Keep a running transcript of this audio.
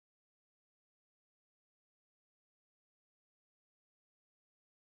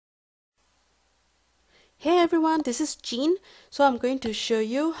Hey everyone, this is Jean. So I'm going to show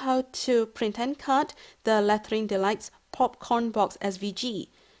you how to print and cut the Lettering Delights Popcorn Box SVG.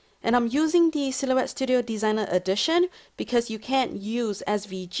 And I'm using the Silhouette Studio Designer Edition because you can't use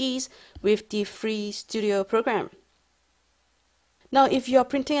SVGs with the free Studio program. Now if you're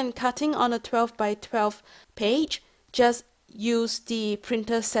printing and cutting on a 12 by 12 page, just use the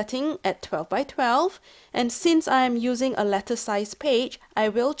printer setting at 12 by 12. And since I am using a letter size page, I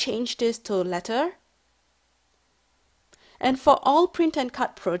will change this to letter. And for all print and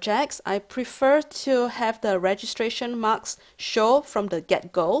cut projects, I prefer to have the registration marks show from the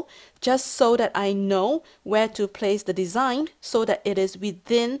get-go, just so that I know where to place the design so that it is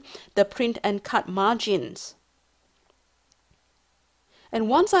within the print and cut margins. And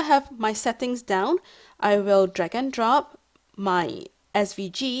once I have my settings down, I will drag and drop my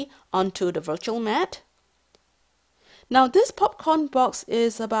SVG onto the virtual mat. Now this popcorn box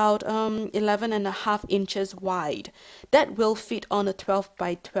is about 11.5 inches wide. That will fit on a 12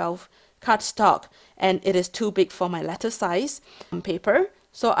 by 12 cardstock, and it is too big for my letter size paper.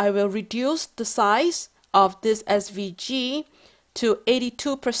 So I will reduce the size of this SVG to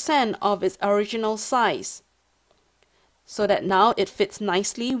 82% of its original size, so that now it fits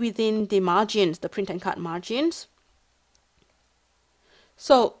nicely within the margins, the print and cut margins.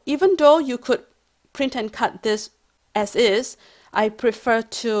 So even though you could print and cut this as is, I prefer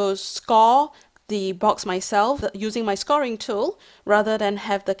to score the box myself using my scoring tool rather than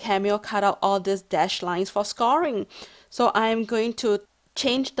have the Cameo cut out all these dash lines for scoring. So I'm going to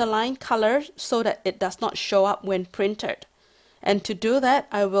change the line color so that it does not show up when printed. And to do that,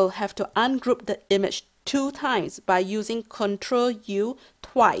 I will have to ungroup the image 2 times by using Ctrl U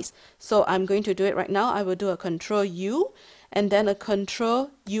twice. So I'm going to do it right now. I will do a Ctrl U and then a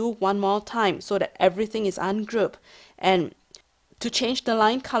Ctrl U one more time so that everything is ungrouped. And to change the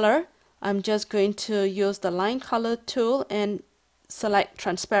line color, I'm just going to use the line color tool and select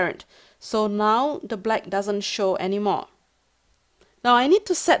transparent. So now the black doesn't show anymore. Now I need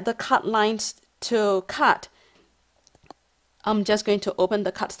to set the cut lines to cut. I'm just going to open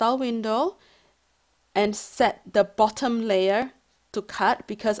the cut style window and set the bottom layer to cut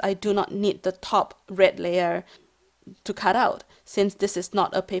because I do not need the top red layer to cut out since this is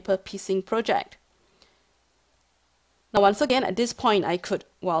not a paper piecing project. Now once again, at this point I could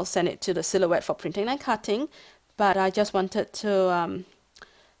send it to the Silhouette for printing and cutting, but I just wanted to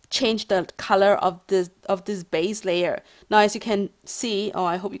change the color of this base layer. Now as you can see, or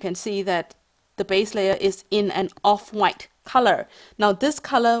I hope you can see, that the base layer is in an off-white color. Now this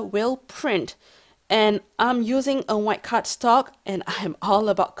color will print, and I'm using a white cardstock and I'm all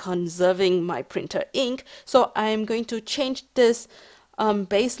about conserving my printer ink, so I'm going to change this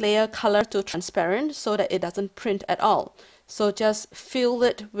base layer color to transparent so that it doesn't print at all. So just fill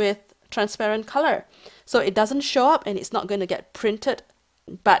it with transparent color so it doesn't show up and it's not going to get printed,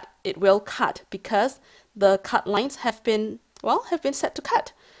 but it will cut because the cut lines have been set to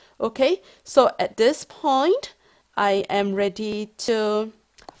cut. Okay, so at this point I am ready to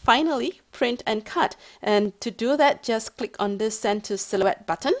finally print and cut, and to do that just click on this Send to Silhouette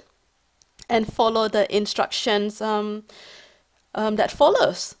button and follow the instructions that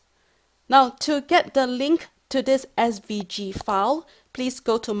follows. Now to get the link to this SVG file, please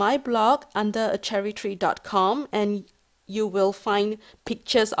go to my blog under acherrytree.com and you will find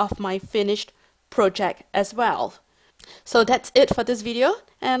pictures of my finished project as well. So that's it for this video,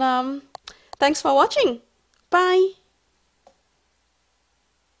 and thanks for watching. Bye!